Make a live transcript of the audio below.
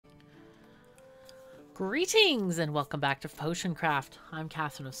Greetings and welcome back to Potion Craft. I'm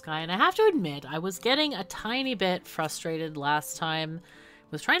KatherineOfSky, and I have to admit I was getting a tiny bit frustrated last time. I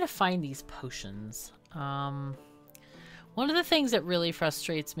was trying to find these potions. One of the things that really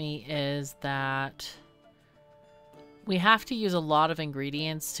frustrates me is that we have to use a lot of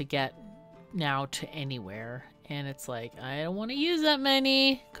ingredients to get now to anywhere, and it's like I don't want to use that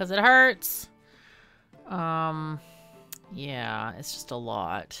many because it hurts. Yeah, it's just a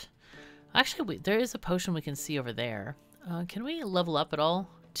lot. Actually, there is a potion we can see over there. Can we level up at all?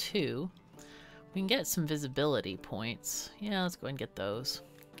 2. We can get some visibility points. Yeah, let's go ahead and get those.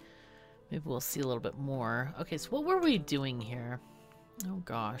 Maybe we'll see a little bit more. Okay, so what were we doing here? Oh,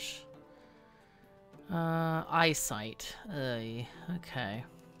 gosh. Eyesight. Okay.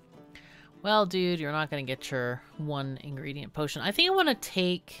 Well, dude, you're not going to get your 1 ingredient potion. I think I want to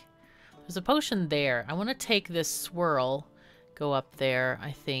take... There's a potion there. I want to take this swirl, go up there,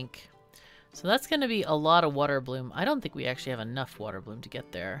 I think... So that's going to be a lot of water bloom. I don't think we actually have enough water bloom to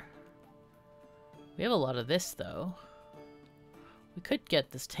get there. We have a lot of this, though. We could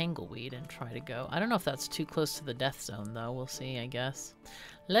get this tangleweed and try to go. I don't know if that's too close to the death zone, though. We'll see, I guess.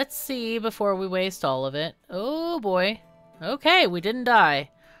 Let's see before we waste all of it. Oh, boy. Okay, we didn't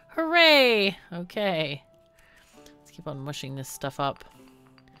die. Hooray! Okay. Let's keep on mushing this stuff up.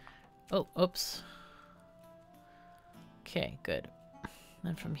 Oh, oops. Okay, good.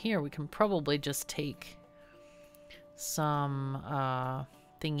 And from here, we can probably just take some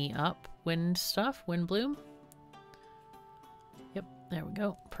thingy up. Wind stuff. Wind bloom. Yep, there we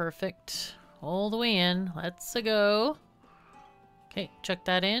go. Perfect. All the way in. Let's go. Okay, check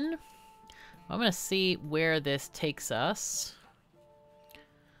that in. I'm going to see where this takes us.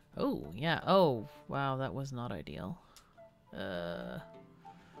 Oh, yeah. Oh, wow, that was not ideal. Huh.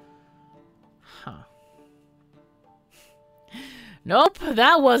 Nope,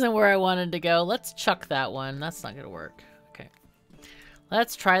 that wasn't where I wanted to go. Let's chuck that one. That's not going to work. Okay.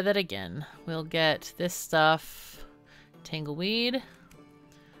 Let's try that again. We'll get this stuff. Tangleweed.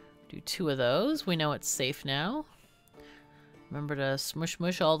 Do 2 of those. We know it's safe now. Remember to smush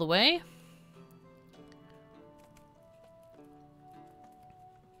mush all the way.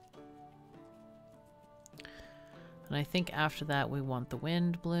 And I think after that we want the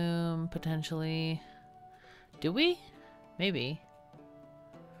wind bloom, potentially. Do we? Maybe.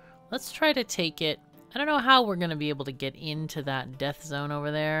 Let's try to take it. I don't know how we're going to be able to get into that death zone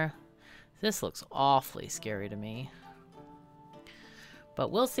over there. This looks awfully scary to me.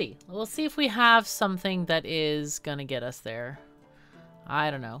 But we'll see. We'll see if we have something that is going to get us there.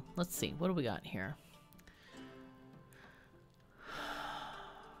 I don't know. Let's see. What do we got here?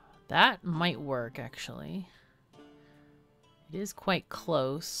 That might work, actually. It is quite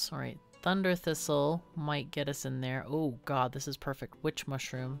close. All right. Thunder Thistle might get us in there. Oh, God, this is perfect. Witch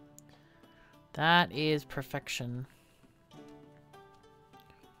Mushroom. That is perfection.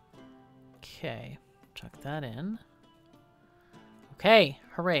 Okay, chuck that in. Okay,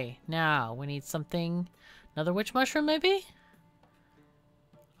 hooray. Now, we need something... Another Witch Mushroom, maybe?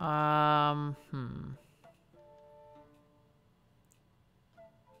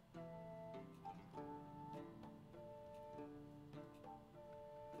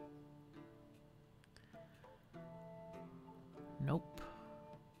 Nope.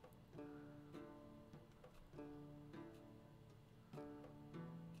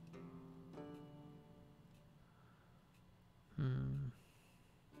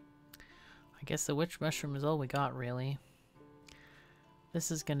 I guess the witch mushroom is all we got, really.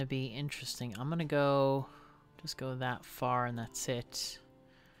 This is going to be interesting. I'm going to go... Just go that far and that's it.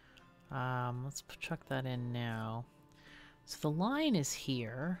 Let's chuck that in now. So the line is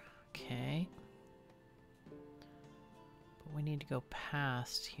here. Okay. We need to go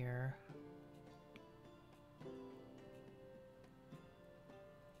past here.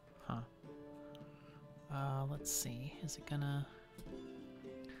 Huh. Let's see. Is it gonna...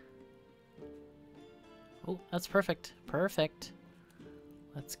 Oh, that's perfect. Perfect.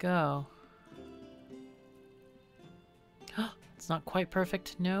 Let's go. It's not quite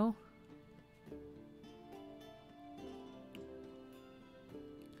perfect. No.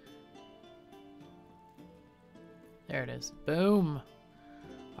 There it is. Boom.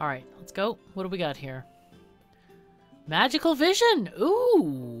 All right, let's go. What do we got here? Magical vision.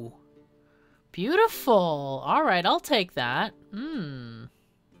 Ooh. Beautiful. All right, I'll take that.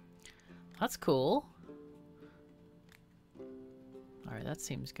 That's cool. All right, that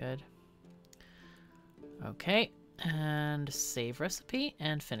seems good. Okay, and save recipe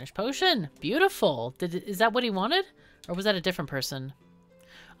and finish potion. Beautiful. Is that what he wanted? Or was that a different person?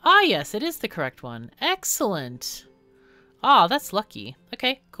 Ah, yes, it is the correct one. Excellent. Ah, that's lucky.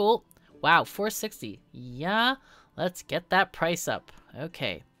 Okay, cool. Wow, 460. Yeah, let's get that price up.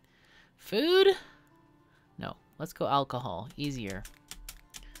 Okay. Food? No, let's go alcohol. Easier.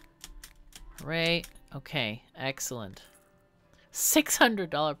 Hooray. Okay, excellent.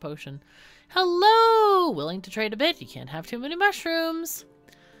 $600 potion. Hello! Willing to trade a bit? You can't have too many mushrooms.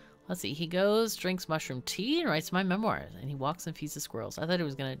 Let's see. He goes, drinks mushroom tea, and writes my memoirs. And he walks and feeds the squirrels. I thought he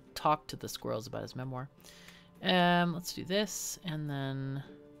was going to talk to the squirrels about his memoir. Let's do this. And then...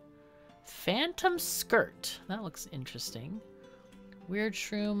 Phantom skirt. That looks interesting. Weird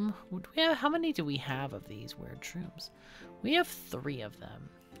shroom. How many do we have of these weird shrooms? We have 3 of them.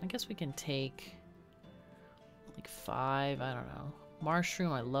 I guess we can take... like 5. I don't know.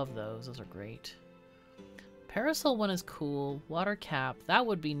 Mushroom. I love those. Those are great. Parasol one is cool. Water cap. That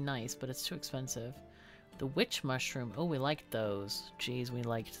would be nice, but it's too expensive. The witch mushroom. Oh, we liked those. Jeez, we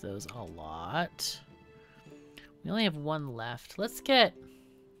liked those a lot. We only have 1 left. Let's get...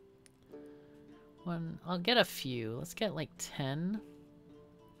 1. I'll get a few. Let's get like 10.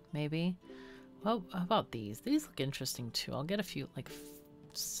 Maybe. Well, how about these? These look interesting too. I'll get a few, like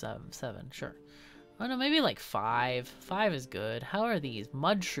 7. Sure. Oh no, maybe like 5. 5 is good. How are these?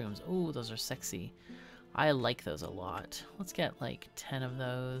 Mud shrooms. Oh, those are sexy. I like those a lot. Let's get like 10 of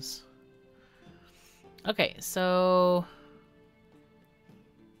those. Okay, so...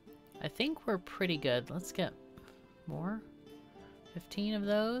 I think we're pretty good. Let's get more. 15 of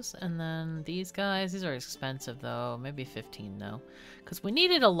those. And then these guys. These are expensive though. Maybe 15 though. Because we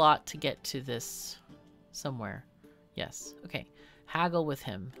needed a lot to get to this somewhere. Yes. Okay. Haggle with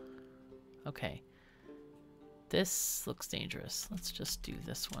him. Okay. This looks dangerous. Let's just do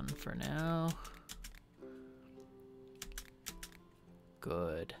this one for now.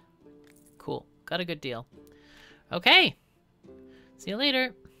 Good. Cool. Got a good deal. Okay. See you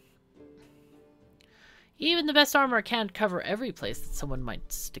later. Even the best armor can't cover every place that someone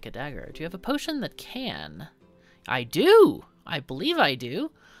might stick a dagger. Do you have a potion that can? I do! I believe I do.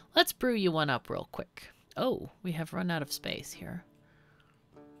 Let's brew you one up real quick. Oh, we have run out of space here.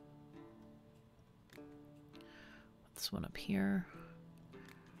 This one up here.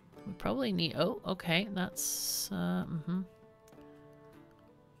 We probably need... Oh, okay. That's...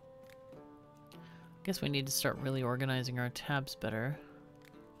 Guess we need to start really organizing our tabs better.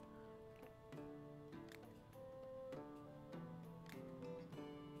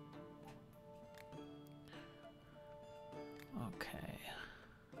 Okay.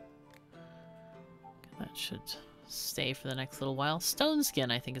 That should stay for the next little while. Stone skin,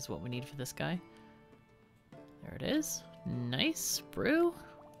 I think, is what we need for this guy. There it is. Nice. Brew.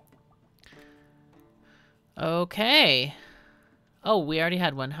 Okay. Oh, we already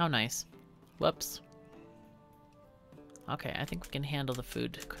had one. How nice. Whoops. Okay, I think we can handle the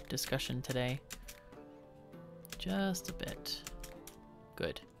food discussion today. Just a bit.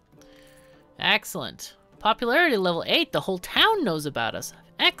 Good. Excellent. Popularity level 8. The whole town knows about us.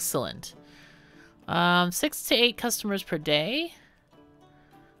 Excellent. 6 to 8 customers per day.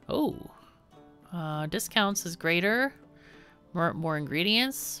 Oh. Discounts is greater. More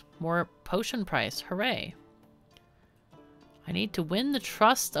ingredients. More potion price. Hooray. I need to win the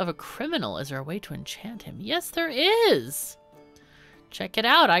trust of a criminal. Is there a way to enchant him? Yes, there is. Check it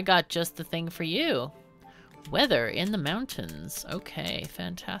out. I got just the thing for you. Weather in the mountains. Okay,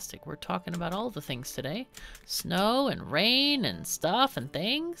 fantastic. We're talking about all the things today. Snow and rain and stuff and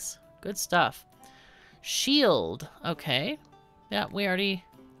things. Good stuff. Shield. Okay. Yeah,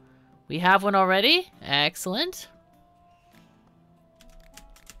 we have one already. Excellent.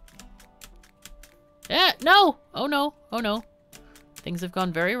 Yeah, no. Oh no. Oh no. Things have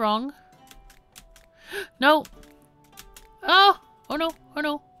gone very wrong. No. Oh. Oh no. Oh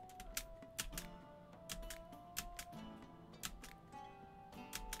no.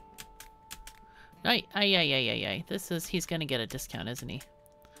 Ay. He's gonna get a discount, isn't he?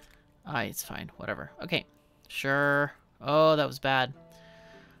 It's fine. Whatever. Okay. Sure. Oh, that was bad.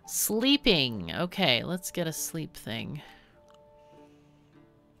 Sleeping. Okay, let's get a sleep thing.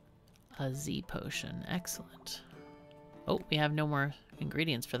 A Z potion. Excellent. Oh, we have no more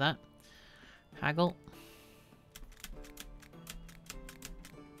ingredients for that. Haggle.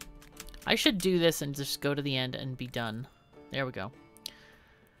 I should do this and just go to the end and be done. There we go.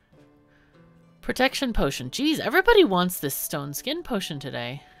 Protection potion. Jeez, everybody wants this stone skin potion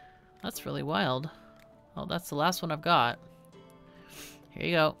today. That's really wild. Oh, that's the last one I've got. Here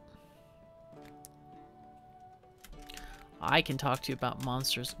you go. I can talk to you about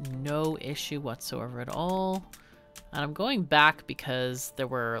monsters. No issue whatsoever at all. And I'm going back because they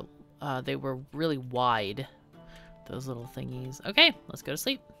were really wide. Those little thingies. Okay, let's go to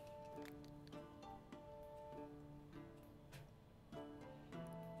sleep.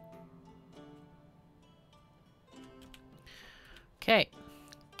 Okay.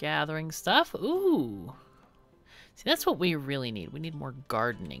 Gathering stuff. Ooh. See, that's what we really need. We need more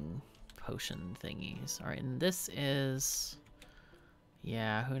gardening potion thingies. Alright, and this is...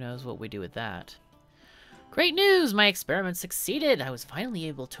 yeah, who knows what we do with that. Great news! My experiment succeeded! I was finally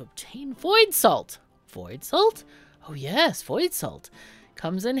able to obtain void salt! Void salt? Oh yes, void salt.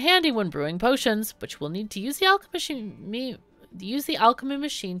 Comes in handy when brewing potions, but you will need to use the alchemy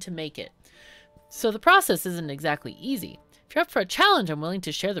machine to make it. So the process isn't exactly easy. If you're up for a challenge, I'm willing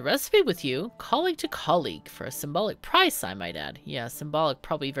to share the recipe with you, colleague to colleague, for a symbolic price, I might add. Yeah, symbolic,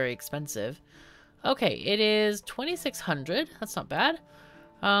 probably very expensive. Okay, it is 2,600. That's not bad.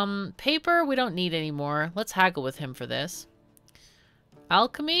 Paper, we don't need anymore. Let's haggle with him for this.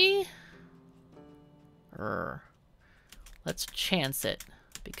 Alchemy? Let's chance it,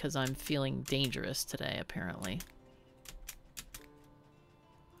 because I'm feeling dangerous today, apparently.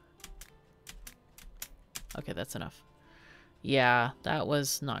 Okay, that's enough. Yeah, that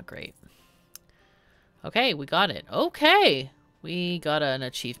was not great. Okay, we got it. Okay, we got an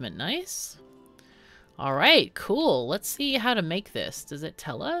achievement. Nice. All right, cool. Let's see how to make this. Does it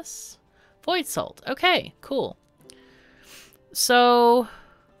tell us? Void salt. Okay, cool. So,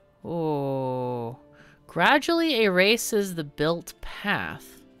 oh, gradually erases the built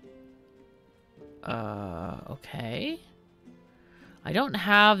path. Okay. I don't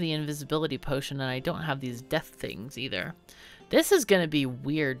have the invisibility potion, and I don't have these death things either. This is gonna be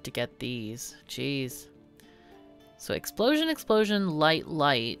weird to get these. Jeez. So explosion, explosion, light,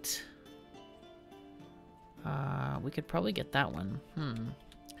 light. We could probably get that one.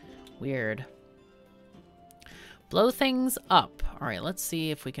 Weird. Blow things up. Alright, let's see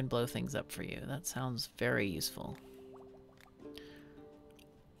if we can blow things up for you. That sounds very useful.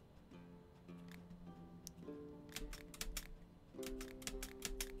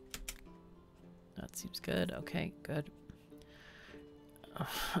 That seems good. Okay, good.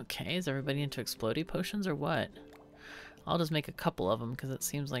 Okay, is everybody into explodey potions or what? I'll just make a couple of them because it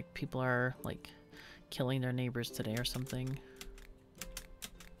seems like people are, like, killing their neighbors today or something.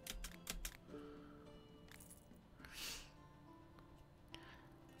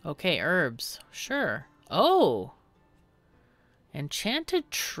 Okay, herbs. Sure. Oh! Enchanted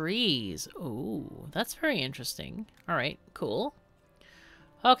trees. Ooh, that's very interesting. Alright, cool.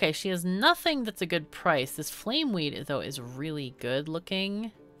 Okay, she has nothing that's a good price. This flame weed, though, is really good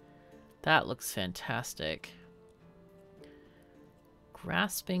looking. That looks fantastic.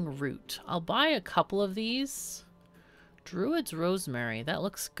 Grasping root. I'll buy a couple of these. Druid's rosemary. That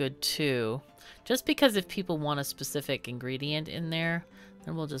looks good, too. Just because if people want a specific ingredient in there,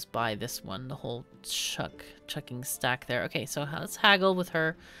 then we'll just buy this one. The whole chucking stack there. Okay, so let's haggle with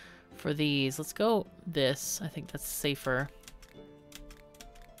her for these. Let's go this. I think that's safer.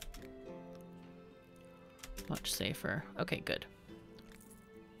 Much safer. Okay, good.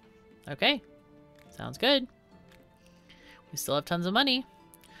 Okay. Sounds good. We still have tons of money.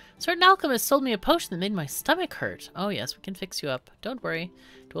 Certain alchemist sold me a potion that made my stomach hurt. Oh yes, we can fix you up. Don't worry.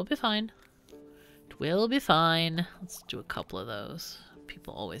 It will be fine. It will be fine. Let's do a couple of those.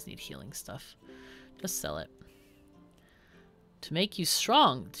 People always need healing stuff. Just sell it. To make you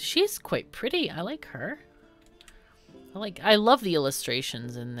strong. She's quite pretty. I like her. I love the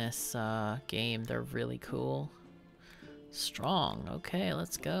illustrations in this game. They're really cool. Strong. Okay,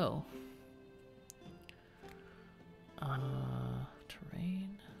 let's go.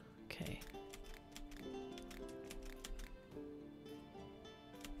 Terrain. Okay.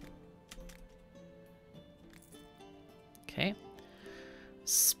 Okay.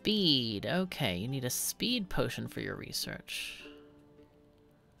 Speed. Okay, you need a speed potion for your research.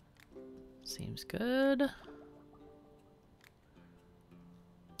 Seems good.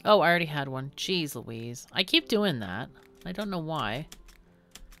 Oh, I already had one. Jeez Louise. I keep doing that. I don't know why.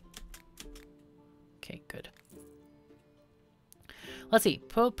 Okay, good. Let's see.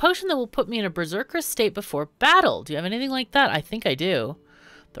 Potion that will put me in a berserker state before battle. Do you have anything like that? I think I do.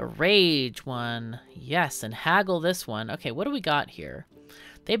 The rage one. Yes, and haggle this one. Okay, what do we got here?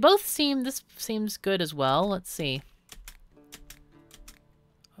 They both seem... This seems good as well. Let's see.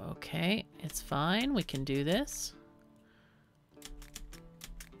 Okay, it's fine. We can do this.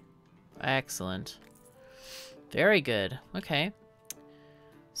 Excellent. Very good. Okay.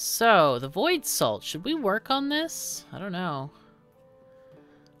 So, the void salt. Should we work on this? I don't know.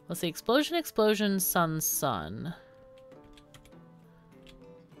 Let's see. Explosion, explosion, sun, sun.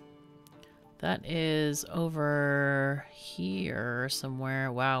 That is over here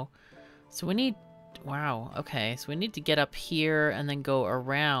somewhere. Wow. So we need... Wow. Okay. So we need to get up here and then go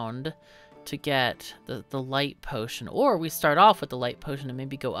around to get the light potion. Or we start off with the light potion and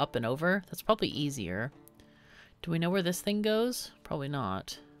maybe go up and over. That's probably easier. Do we know where this thing goes? Probably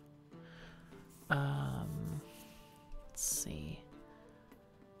not. Let's see.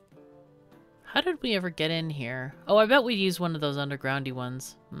 How did we ever get in here? Oh, I bet we used one of those undergroundy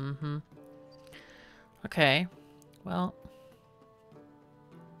ones. Mm-hmm. Okay. Well,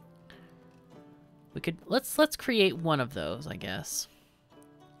 we could let's create one of those, I guess.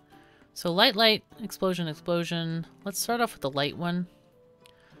 So light, light, explosion, explosion. Let's start off with the light one.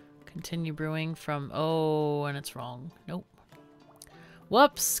 Continue brewing from oh, and it's wrong. Nope.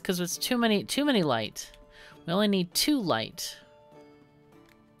 Whoops, because it's too many light. We only need 2 light.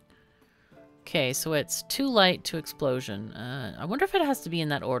 Okay, so it's 2 light, 2 explosion. I wonder if it has to be in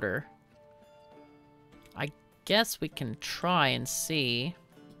that order. I guess we can try and see.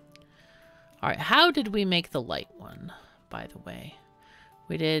 Alright, how did we make the light one, by the way?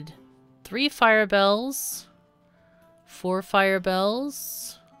 We did 3 fire bells, 4 fire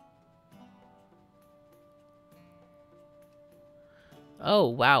bells. Oh,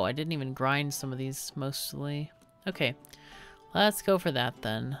 wow, I didn't even grind some of these mostly. Okay, let's go for that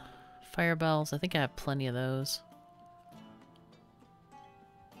then. Fire bells, I think I have plenty of those.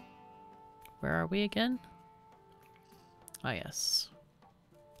 Where are we again? Oh, yes.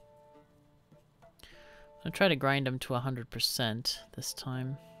 I'm gonna try to grind them to 100% this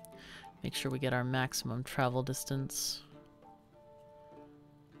time. Make sure we get our maximum travel distance.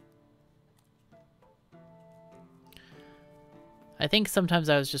 I think sometimes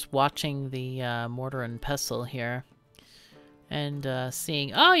I was just watching the mortar and pestle here and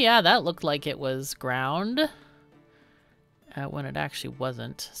seeing, oh yeah, that looked like it was ground when it actually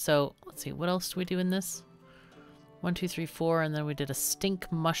wasn't. So let's see, what else do we do in this? 1, 2, 3, 4, and then we did a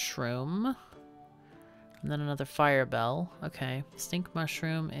stink mushroom. And then another fire bell. Okay, stink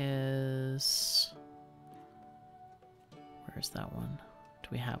mushroom is... Where's that one? Do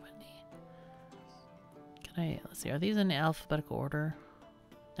we have any? Can I... Let's see, are these in alphabetical order?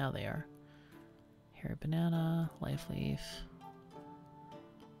 Now they are. Here, banana, life leaf.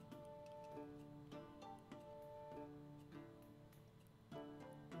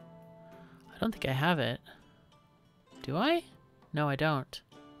 I don't think I have it. Do I? No, I don't.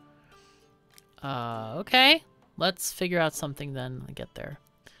 Okay. Let's figure out something then when I get there.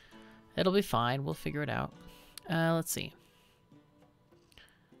 It'll be fine. We'll figure it out. Let's see.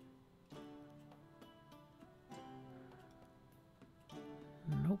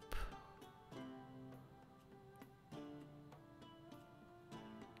 Nope.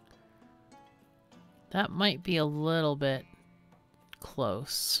 That might be a little bit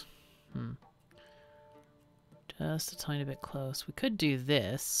close. Just a tiny bit close. We could do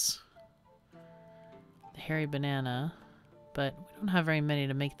this. The hairy banana, but we don't have very many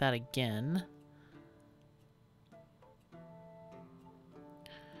to make that again.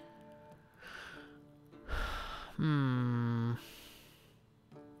 Well,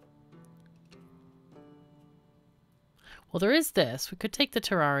 there is this. We could take the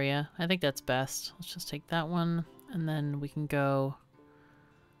terraria. I think that's best. Let's just take that one, and then we can go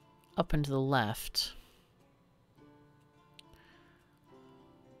up and to the left.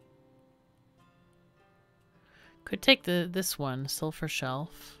 Could take this one, sulfur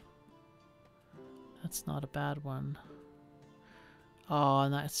shelf. That's not a bad one. Oh,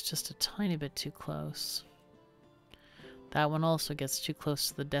 and that's just a tiny bit too close. That one also gets too close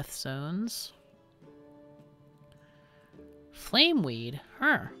to the death zones. Flameweed.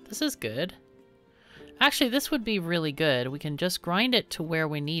 This is good. Actually, this would be really good. We can just grind it to where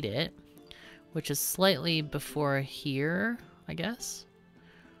we need it, which is slightly before here, I guess.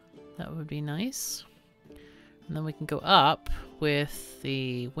 That would be nice. And then we can go up with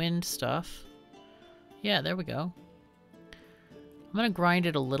the wind stuff. Yeah, there we go. I'm going to grind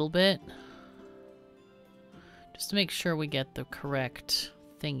it a little bit, just to make sure we get the correct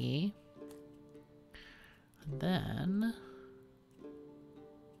thingy. And then...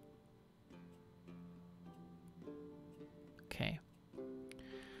 Okay.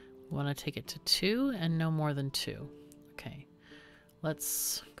 We want to take it to 2 and no more than 2. Okay.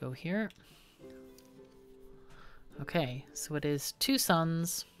 Let's go here. Okay, so it is 2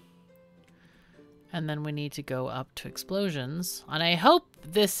 suns. And then we need to go up to explosions. And I hope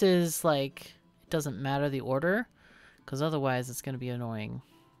this is like, it doesn't matter the order, because otherwise it's going to be annoying.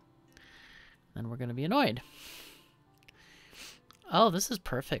 Then we're going to be annoyed. Oh, this is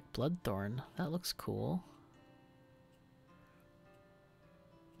perfect. Bloodthorn. That looks cool.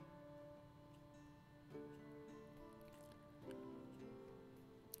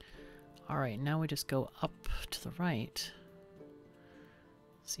 Alright, now we just go up to the right.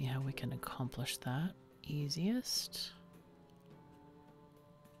 See how we can accomplish that easiest.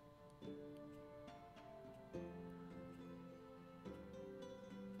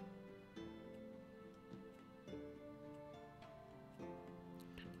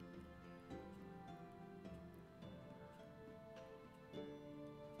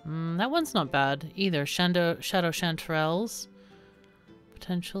 That one's not bad either. Shadow chanterelles,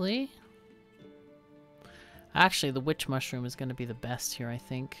 potentially. Actually, the witch mushroom is going to be the best here, I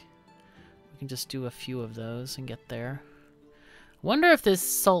think. We can just do a few of those and get there. Wonder if this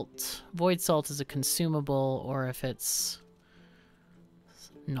salt, void salt, is a consumable or if it's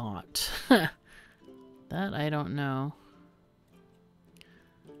not. That I don't know.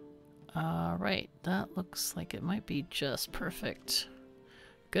 Right, that looks like it might be just perfect.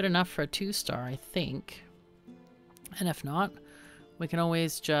 Good enough for a 2-star, I think. And if not, we can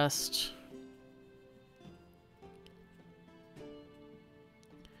always just...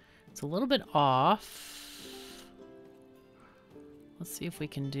 It's a little bit off. Let's see if we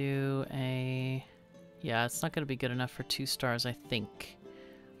can do a... Yeah, it's not going to be good enough for 2 stars, I think.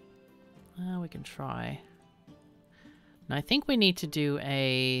 We can try. And I think we need to do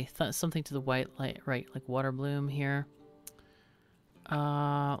a something to the white light, right, like water bloom here.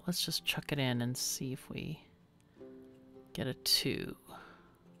 Let's just chuck it in and see if we get a 2.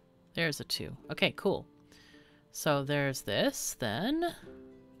 There's a 2. Okay, cool. So there's this, then.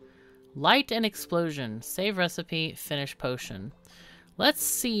 Light and explosion. Save recipe, finish potion. Let's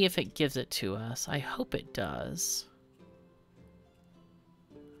see if it gives it to us. I hope it does.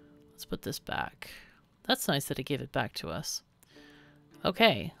 Let's put this back. That's nice that it gave it back to us.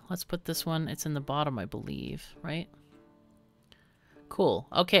 Okay, let's put this one. It's in the bottom, I believe, right? Cool.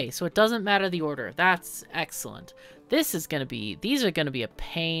 Okay, so it doesn't matter the order. That's excellent. This is going to be... These are going to be a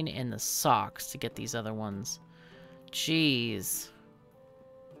pain in the socks to get these other ones. Jeez.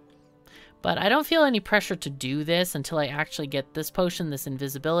 But I don't feel any pressure to do this until I actually get this potion, this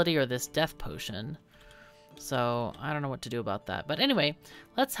invisibility, or this death potion. So, I don't know what to do about that. But anyway,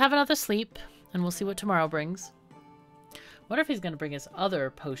 let's have another sleep, and we'll see what tomorrow brings. Wonder if he's going to bring us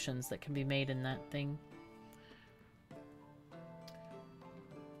other potions that can be made in that thing.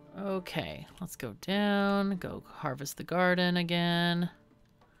 Okay, let's go down, go harvest the garden again.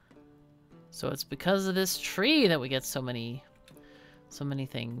 So it's because of this tree that we get so many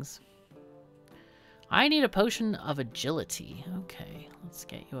things. I need a potion of agility. Okay, let's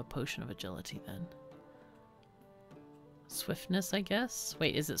get you a potion of agility then. Swiftness, I guess?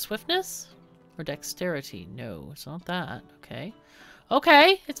 Wait, is it swiftness? Or dexterity? No, it's not that. Okay.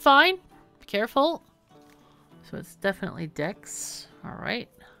 Okay, it's fine. Be careful. So it's definitely dex. Alright.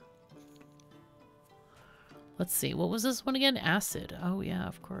 Let's see. What was this one again? Acid. Oh, yeah,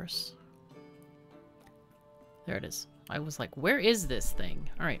 of course. There it is. I was like, where is this thing?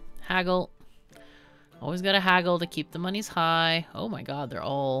 Alright, haggle. Always gotta haggle to keep the monies high. Oh my god, they're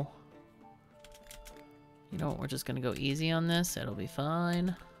all... You know what, we're just gonna go easy on this. It'll be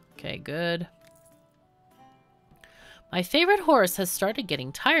fine. Okay, good. My favorite horse has started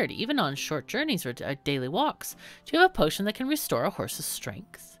getting tired, even on short journeys or daily walks. Do you have a potion that can restore a horse's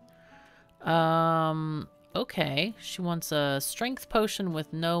strength? Okay. She wants a strength potion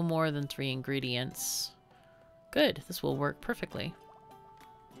with no more than 3 ingredients. Good, this will work perfectly.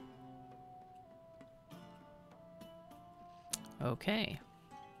 Okay.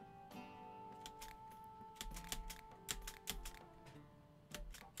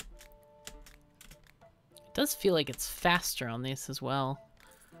 It does feel like it's faster on this as well.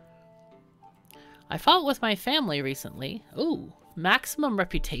 I fought with my family recently. Ooh, maximum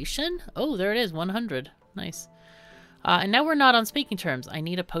reputation? Oh, there it is, 100. Nice. And now we're not on speaking terms. I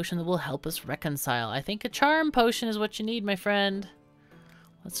need a potion that will help us reconcile. I think a charm potion is what you need, my friend.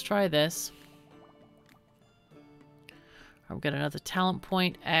 Let's try this. We've got another talent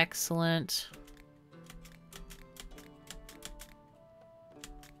point. Excellent.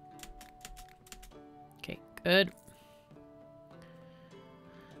 Okay, good.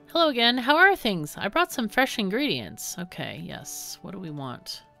 Hello again. How are things? I brought some fresh ingredients. Okay, yes. What do we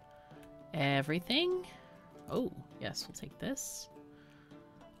want? Everything? Oh, yes, we'll take this.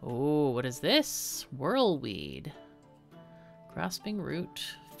 Oh, what is this? Whirlweed. Grasping root.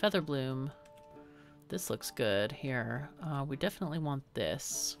 Feather bloom. This looks good here. We definitely want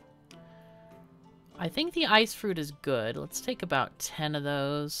this. I think the ice fruit is good. Let's take about 10 of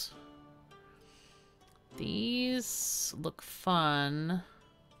those. These look fun.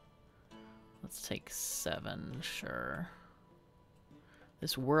 Let's take 7, sure.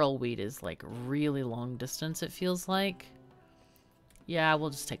 This whirlweed is like really long distance, it feels like. Yeah,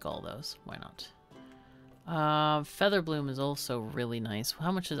 we'll just take all those. Why not? Feather bloom is also really nice.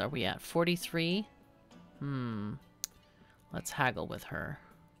 How much are we at? 43? Let's haggle with her.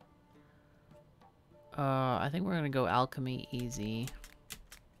 I think we're gonna go alchemy easy.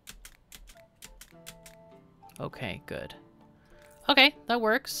 Okay, good. Okay, that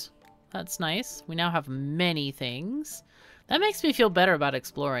works. That's nice. We now have many things. That makes me feel better about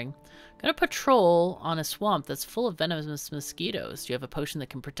exploring. Gonna patrol on a swamp that's full of venomous mosquitoes. Do you have a potion that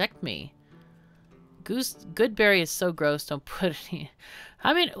can protect me? Goodberry is so gross, don't put any...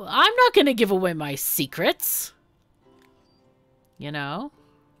 I mean, I'm not gonna give away my secrets. You know?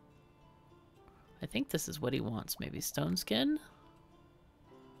 I think this is what he wants. Maybe stone skin?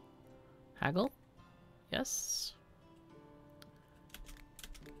 Haggle? Yes.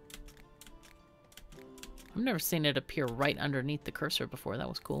 I've never seen it appear right underneath the cursor before. That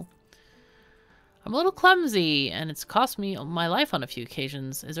was cool. I'm a little clumsy, and it's cost me my life on a few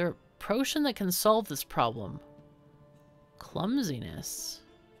occasions. Is there a potion that can solve this problem? Clumsiness.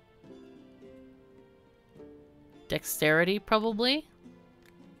 Dexterity, probably?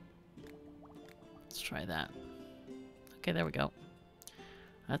 Let's try that. Okay, there we go.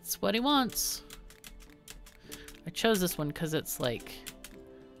 That's what he wants. I chose this one because it's like...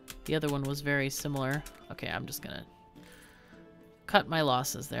 The other one was very similar. Okay, I'm just gonna cut my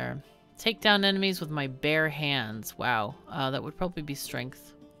losses there. Take down enemies with my bare hands. Wow. That would probably be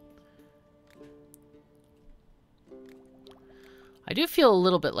strength. I do feel a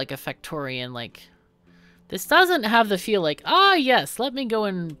little bit like a Factorian, like... This doesn't have the feel like, ah, yes, let me go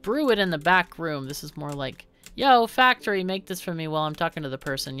and brew it in the back room. This is more like, yo, factory, make this for me while I'm talking to the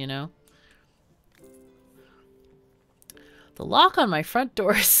person, you know? The lock on my front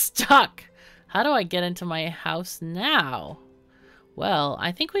door is stuck. How do I get into my house now? Well,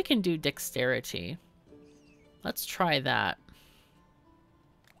 I think we can do dexterity. Let's try that.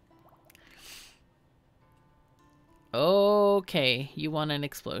 Okay, you want an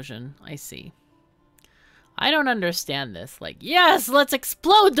explosion. I see. I don't understand this. Like, yes, let's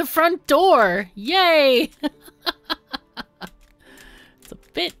explode the front door! Yay! It's a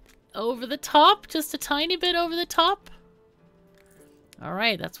bit over the top. Just a tiny bit over the top.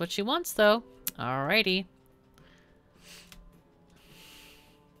 Alright, that's what she wants, though. Alrighty.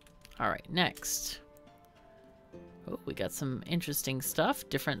 Alright, next. Oh, we got some interesting stuff.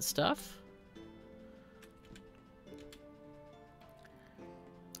 Different stuff.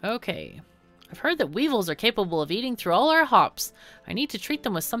 Okay. I've heard that weevils are capable of eating through all our hops. I need to treat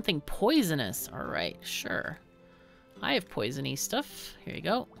them with something poisonous. Alright, sure. I have poisony stuff. Here you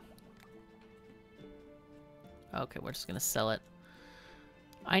go. Okay, we're just gonna sell it.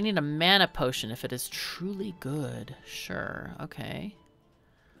 I need a mana potion if it is truly good. Sure, okay.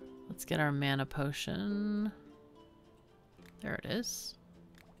 Let's get our mana potion. There it is.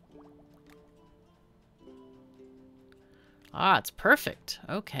 Ah, it's perfect.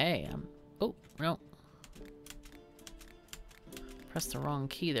 Okay. Oh, no. Pressed the wrong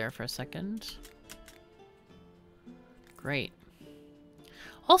key there for a second. Great.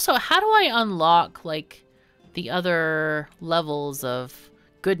 Also, how do I unlock, like, the other levels of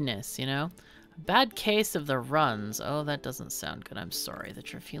goodness, you know? A bad case of the runs. Oh, that doesn't sound good. I'm sorry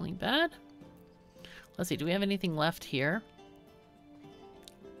that you're feeling bad. Let's see, do we have anything left here?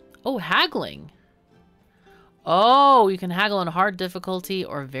 Oh, haggling. Oh, you can haggle on hard difficulty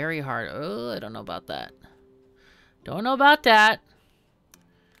or very hard. Oh, I don't know about that. Don't know about that.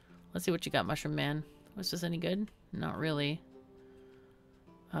 Let's see what you got, Mushroom Man. Was this any good? Not really.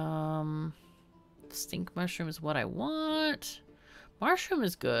 Stink mushroom is what I want. Mushroom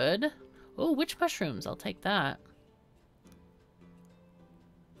is good. Oh, which mushrooms? I'll take that.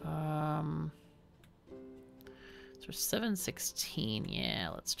 So 716. Yeah,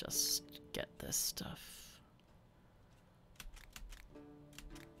 let's just get this stuff.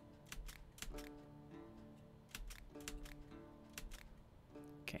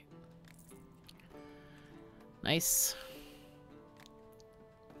 Okay. Nice.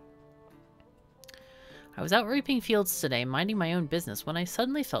 I was out reaping fields today, minding my own business, when I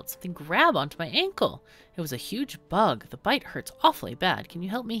suddenly felt something grab onto my ankle. It was a huge bug. The bite hurts awfully bad. Can you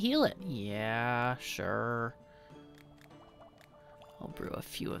help me heal it? Yeah, sure. I'll brew a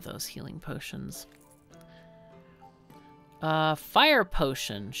few of those healing potions. Fire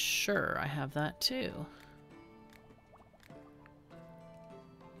potion. Sure, I have that too.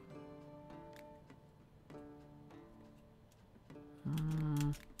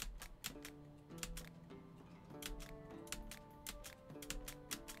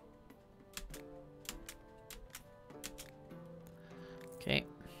 Okay,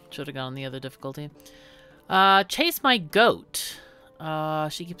 should have gone the other difficulty. Chase my goat.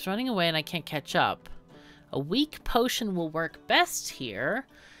 She keeps running away and I can't catch up. A weak potion will work best here.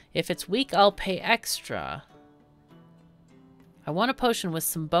 If it's weak, I'll pay extra. I want a potion with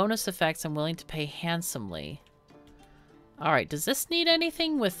some bonus effects. I'm willing to pay handsomely. Alright, does this need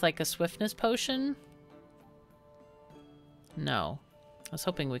anything with like a swiftness potion? No. I was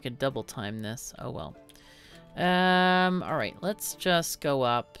hoping we could double time this. Oh well. Alright, let's just go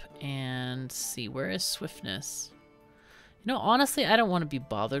up and see. Where is swiftness? You know, honestly, I don't want to be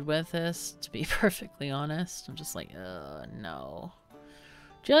bothered with this, to be perfectly honest. I'm just like, no.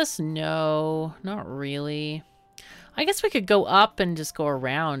 Just no. Not really. I guess we could go up and just go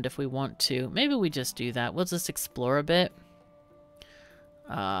around if we want to. Maybe we just do that. We'll just explore a bit.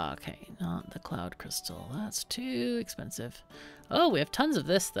 Okay, not the cloud crystal. That's too expensive. Oh, we have tons of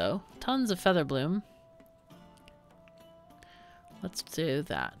this, though. Tons of feather bloom. Let's do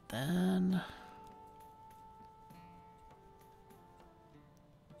that, then.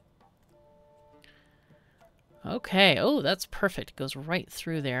 Okay. Oh, that's perfect. It goes right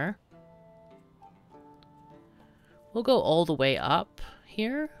through there. We'll go all the way up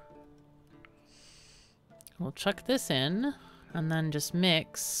here. We'll chuck this in and then just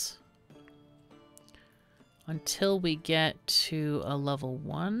mix until we get to a level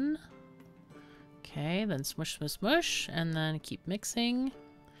 1. Okay, then smush, smush, smush, and then keep mixing.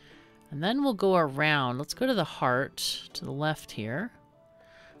 And then we'll go around. Let's go to the heart to the left here.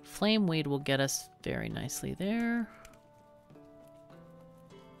 Flameweed will get us very nicely there.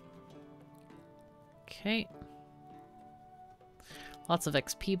 Okay. Lots of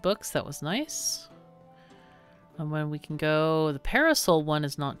XP books. That was nice. And when we can go... The parasol one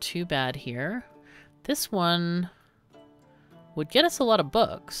is not too bad here. This one would get us a lot of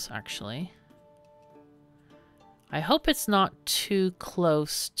books, actually. I hope it's not too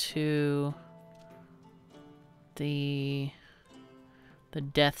close to the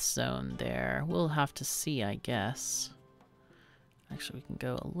death zone there. We'll have to see, I guess. Actually, we can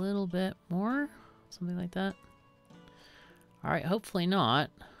go a little bit more. Something like that. Alright, hopefully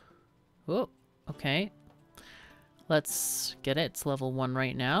not. Oh, okay. Let's get it. It's level 1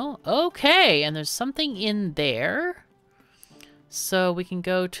 right now. Okay, and there's something in there. So we can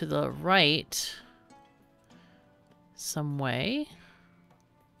go to the right some way.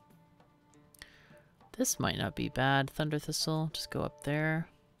 This might not be bad. Thunder Thistle. Just go up there.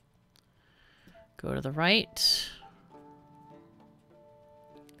 Go to the right.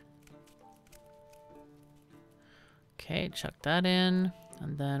 Okay, chuck that in.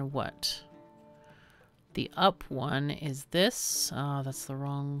 And then what? The up one is this. Oh, that's the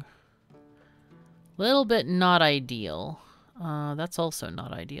wrong... Little bit not ideal. That's also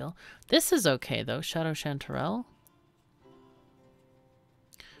not ideal. This is okay, though. Shadow Chanterelle.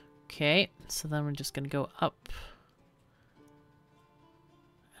 Okay, so then we're just going to go up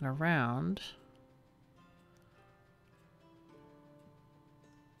and around.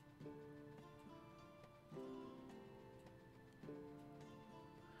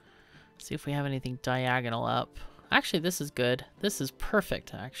 See if we have anything diagonal up. Actually, this is good. This is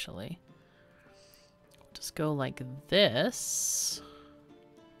perfect, actually. Just go like this.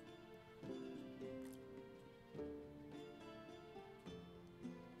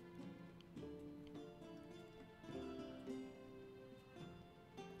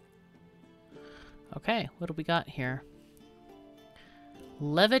 Okay, what do we got here?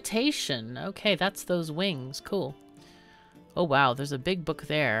 Levitation. Okay, that's those wings. Cool. Oh, wow, there's a big book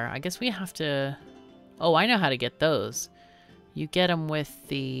there. I guess we have to... Oh, I know how to get those. You get them with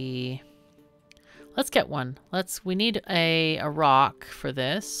the... Let's get one. We need a rock for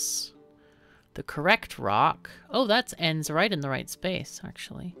this. The correct rock. Oh, that ends right in the right space,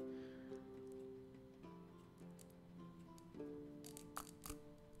 actually.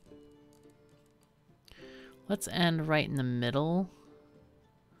 Let's end right in the middle.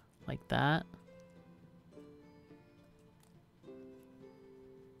 Like that.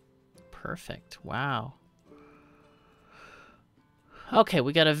 Perfect. Wow. Okay,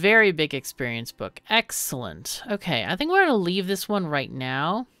 we got a very big experience book. Excellent. Okay, I think we're going to leave this one right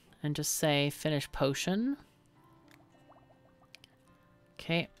now and just say finish potion.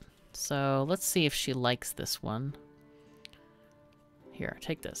 Okay, so let's see if she likes this one. Here,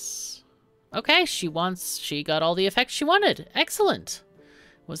 take this. Okay, she got all the effects she wanted. Excellent.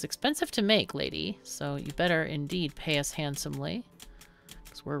 It was expensive to make, lady, so you better indeed pay us handsomely.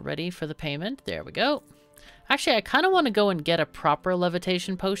 Because we're ready for the payment. There we go. Actually, I kind of want to go and get a proper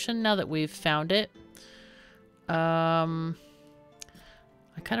levitation potion now that we've found it. I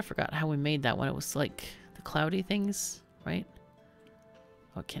kind of forgot how we made that one. It was like the cloudy things, right?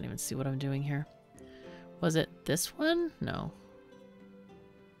 Oh, I can't even see what I'm doing here. Was it this one? No.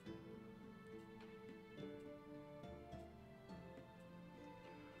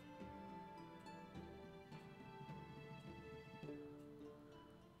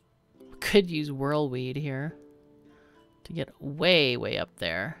 Could use whirlweed here to get way, way up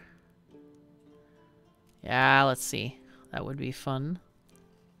there. Yeah, let's see. That would be fun.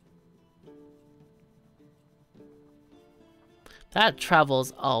 That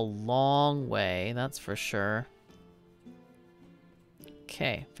travels a long way, that's for sure.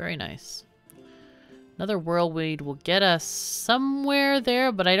 Okay, very nice. Another whirlweed will get us somewhere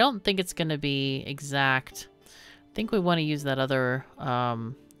there, but I don't think it's going to be exact. I think we want to use that other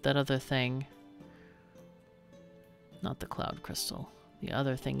thing. Not the cloud crystal. The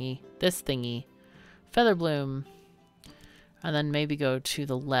other thingy. This thingy. Feather bloom. And then maybe go to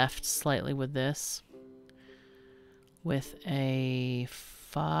the left slightly with this. With a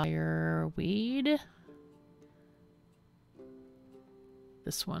fireweed.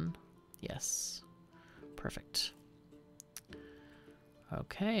 This one. Yes. Perfect.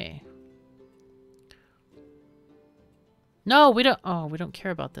 Okay. No, we don't. Oh, we don't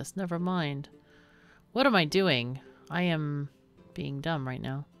care about this. Never mind. What am I doing? I am being dumb right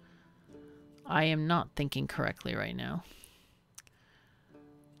now. I am not thinking correctly right now.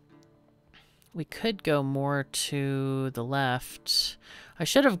 We could go more to the left. I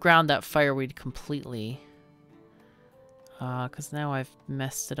should have ground that fireweed completely. Because now I've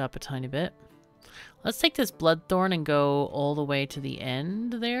messed it up a tiny bit. Let's take this bloodthorn and go all the way to the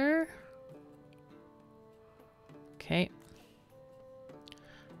end there. Okay.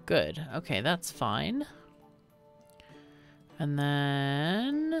 Good. Okay, that's fine. And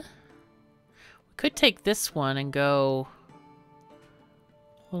then we could take this one and go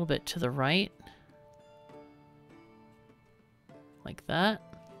a little bit to the right. Like that.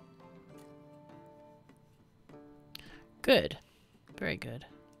 Good. Very good.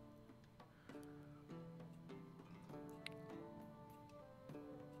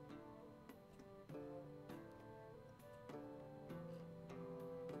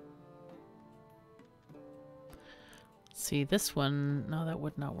 See, this one, no, that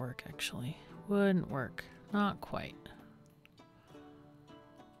would not work, actually. Wouldn't work. Not quite.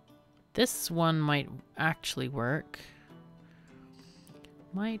 This one might actually work.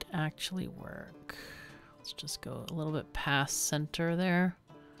 Might actually work. Let's just go a little bit past center there.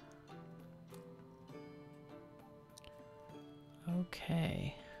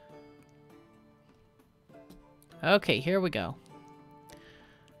 Okay. Okay, here we go.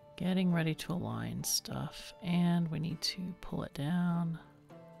 Getting ready to align stuff, and we need to pull it down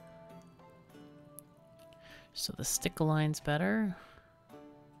so the stick aligns better.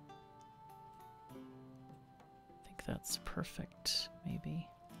 I think that's perfect, maybe.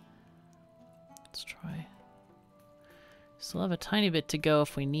 Let's try. Still have a tiny bit to go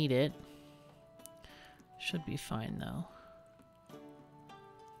if we need it. Should be fine though.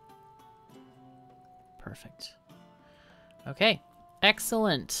 Perfect. Okay.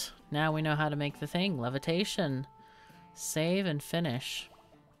 Excellent. Now we know how to make the thing. Levitation. Save and finish.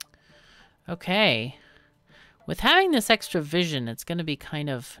 Okay. With having this extra vision, it's going to be kind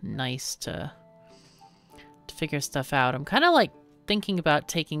of nice to figure stuff out. I'm kind of like thinking about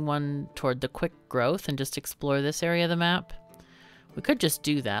taking one toward the quick growth and just explore this area of the map. We could just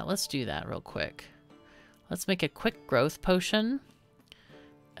do that. Let's do that real quick. Let's make a quick growth potion.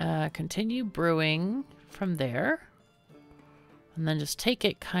 Continue brewing from there. And then just take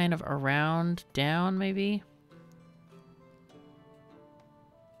it kind of around, down maybe.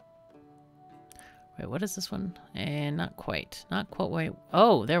 Wait, what is this one? And not quite. Not quite. Wait.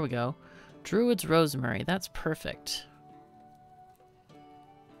 Oh, there we go. Druid's Rosemary. That's perfect.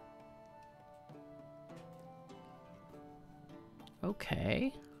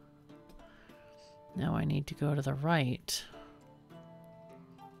 Okay. Now I need to go to the right.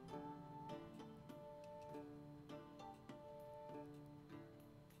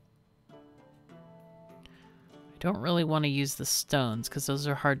 Don't really want to use the stones because those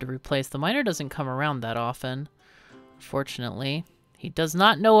are hard to replace. The miner doesn't come around that often, unfortunately. He does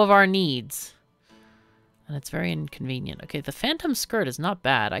not know of our needs. And it's very inconvenient. Okay, the phantom skirt is not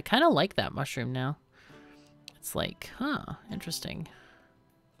bad. I kind of like that mushroom now. It's like, huh, interesting.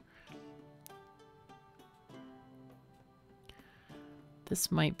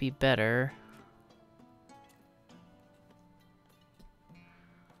 This might be better.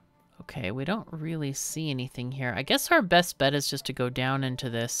 Okay, we don't really see anything here. I guess our best bet is just to go down into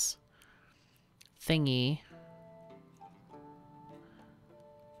this thingy.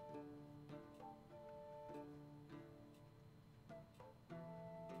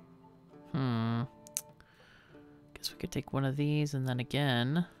 Guess we could take one of these and then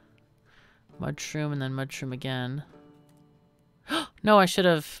again. Mudshroom and then mudshroom again. No, I should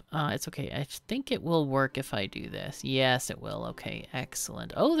have... it's okay. I think it will work if I do this. Yes, it will. Okay,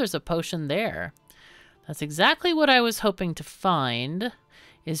 excellent. Oh, there's a potion there. That's exactly what I was hoping to find,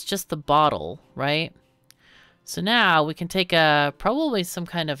 is just the bottle, right? So now we can take probably some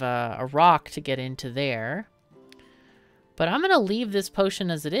kind of a rock to get into there. But I'm going to leave this potion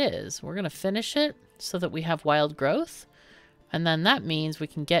as it is. We're going to finish it so that we have wild growth. And then that means we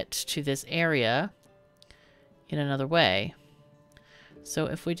can get to this area in another way. So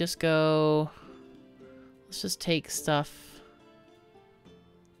if we just go... Let's just take stuff.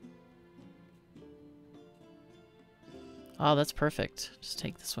 Oh, that's perfect. Just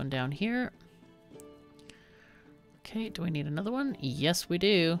take this one down here. Okay, do we need another one? Yes, we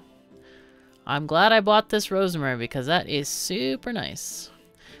do. I'm glad I bought this rosemary because that is super nice.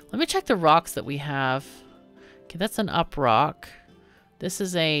 Let me check the rocks that we have. Okay, that's an up rock. This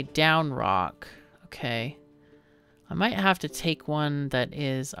is a down rock. Okay. I might have to take one that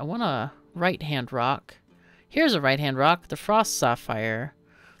is... I want a right-hand rock. Here's a right-hand rock, the frost sapphire.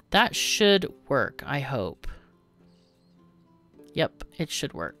 That should work, I hope. Yep, it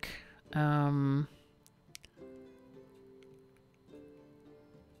should work. Oh,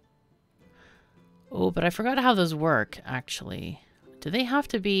 but I forgot how those work, actually. Do they have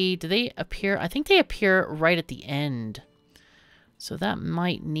to be... Do they appear... I think they appear right at the end. So that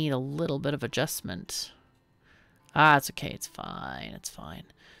might need a little bit of adjustment. Ah, it's okay. It's fine. It's fine.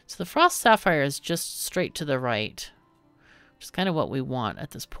 So the frost sapphire is just straight to the right. Which is kind of what we want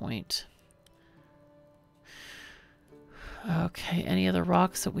at this point. Okay, any other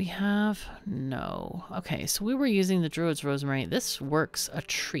rocks that we have? No. Okay, so we were using the Druid's Rosemary. This works a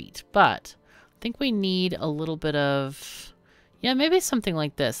treat, but I think we need a little bit of... Yeah, maybe something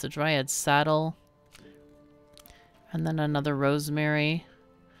like this. The Dryad's Saddle. And then another Rosemary.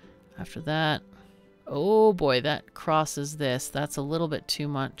 After that... Oh boy, that crosses this. That's a little bit too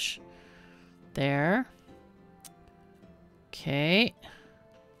much. There. Okay.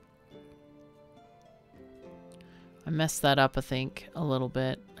 I messed that up, I think, a little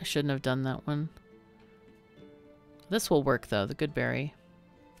bit. I shouldn't have done that one. This will work, though, the good berry.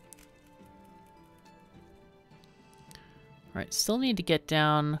 Alright, still need to get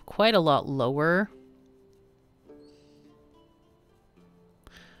down quite a lot lower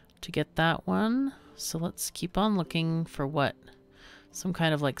to get that one. So let's keep on looking for what? Some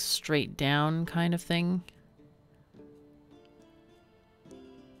kind of like straight down kind of thing.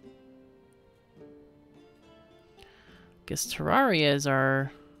 Guess Terraria is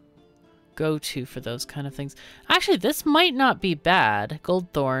our go-to for those kind of things. Actually, this might not be bad.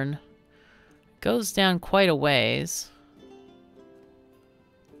 Goldthorn goes down quite a ways.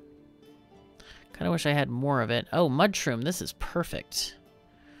 Kind of wish I had more of it. Oh, Mudshroom. This is perfect.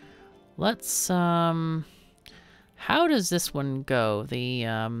 Let's, how does this one go? The,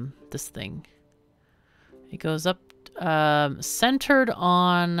 this thing. It goes up, centered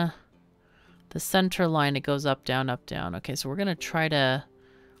on the center line. It goes up, down, up, down. Okay, so we're going to try to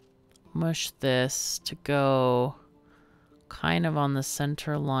mush this to go kind of on the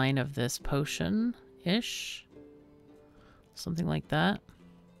center line of this potion-ish. Something like that.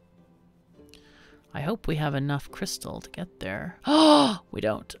 I hope we have enough crystal to get there. Oh, we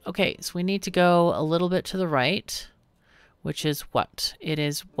don't. Okay, so we need to go a little bit to the right, which is what? It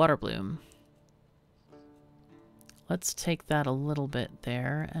is water bloom. Let's take that a little bit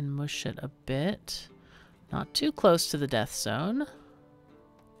there and mush it a bit. Not too close to the death zone.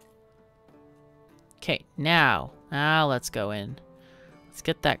 Okay, now let's go in. Let's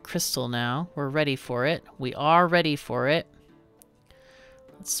get that crystal now. We're ready for it. We are ready for it.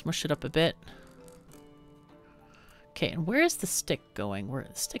 Let's smush it up a bit. Okay, and where is the stick going? Where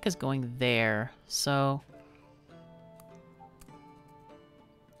the stick is going there. So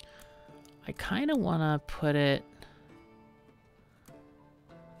I kind of want to put it...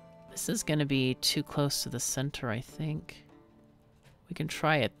 This is going to be too close to the center, I think. We can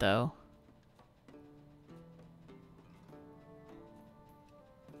try it, though.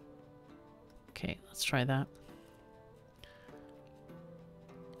 Okay, let's try that.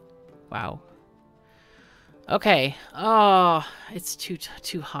 Wow. Okay. Oh, it's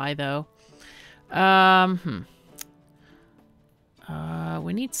too high, though.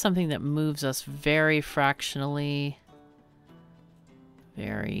 We need something that moves us very fractionally.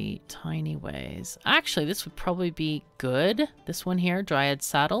 Very tiny ways. Actually, this would probably be good. This one here, Dryad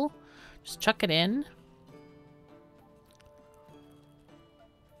Saddle. Just chuck it in.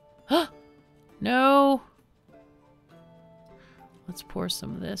 No! Let's pour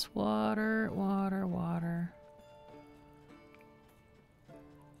some of this water, water, water.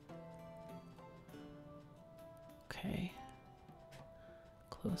 Okay.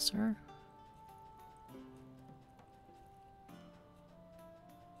 Closer.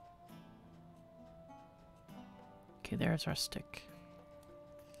 Okay, there's our stick.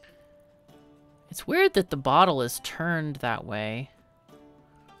 It's weird that the bottle is turned that way.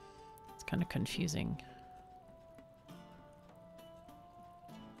 It's kind of confusing.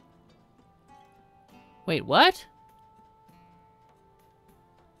 Wait, what?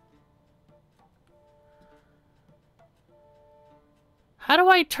 How do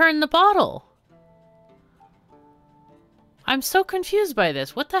I turn the bottle? I'm so confused by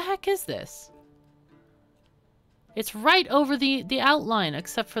this. What the heck is this? It's right over the outline,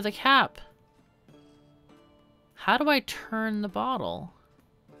 except for the cap. How do I turn the bottle?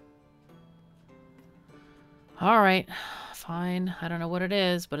 Alright, fine. I don't know what it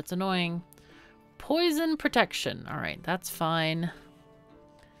is, but it's annoying. Poison protection. Alright, that's fine.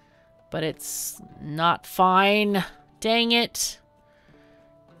 But it's not fine. Dang it.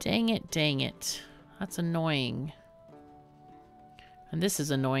 Dang it, dang it. That's annoying. And this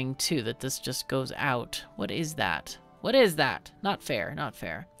is annoying too, that this just goes out. What is that? What is that? Not fair, not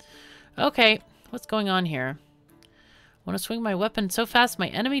fair. Okay, what's going on here? I want to swing my weapon so fast my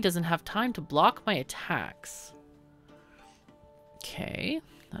enemy doesn't have time to block my attacks. Okay,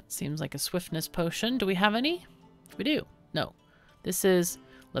 that seems like a swiftness potion. Do we have any? We do. No. This is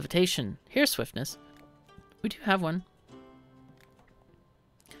levitation. Here's swiftness. We do have one.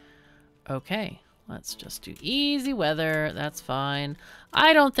 Okay. Let's just do easy weather. That's fine.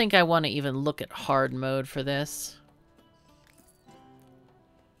 I don't think I want to even look at hard mode for this.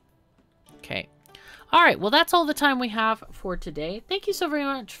 Okay. All right. Well, that's all the time we have for today. Thank you so very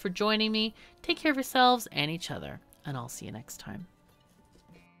much for joining me. Take care of yourselves and each other, and I'll see you next time.